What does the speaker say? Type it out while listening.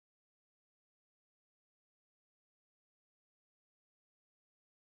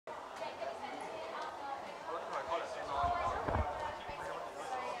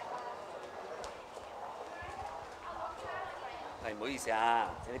好意思啊，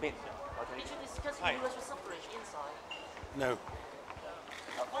請呢邊。Did you discuss universal suffrage inside? No.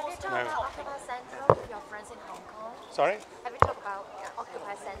 Have you talked No. about Occupy Central with your friends in Hong Kong? Sorry? Have you talked about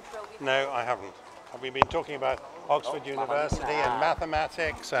Occupy Central with No, I haven't. We've been talking about Oxford University and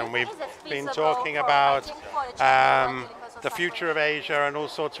mathematics, and we've been talking about the future of Asia and all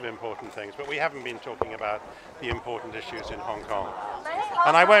sorts of important things, but we haven't been talking about the important issues in Hong Kong.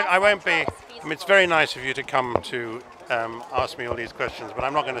 And I won't be. I mean, it's very nice of you to come to ask me all these questions, but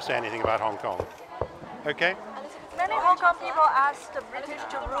I'm not going to say anything about Hong Kong. Okay? Many Hong Kong people ask the British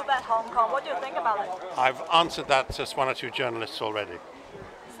to rule back Hong Kong. What do you think about it? I've answered that to one or two journalists already.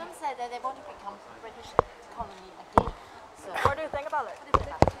 Some say that they want to become British colony again. So What do you think about it?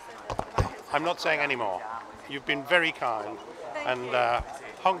 I'm not saying any more. You've been very kind, and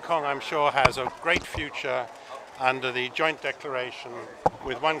Hong Kong, I'm sure, has a great future under the joint declaration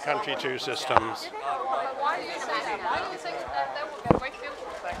with one country, two systems. Why do you say that? Why do you think that there will be a great future?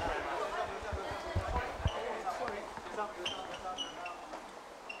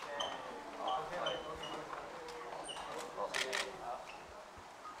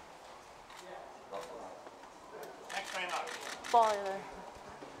 Thanks very much. Boiler.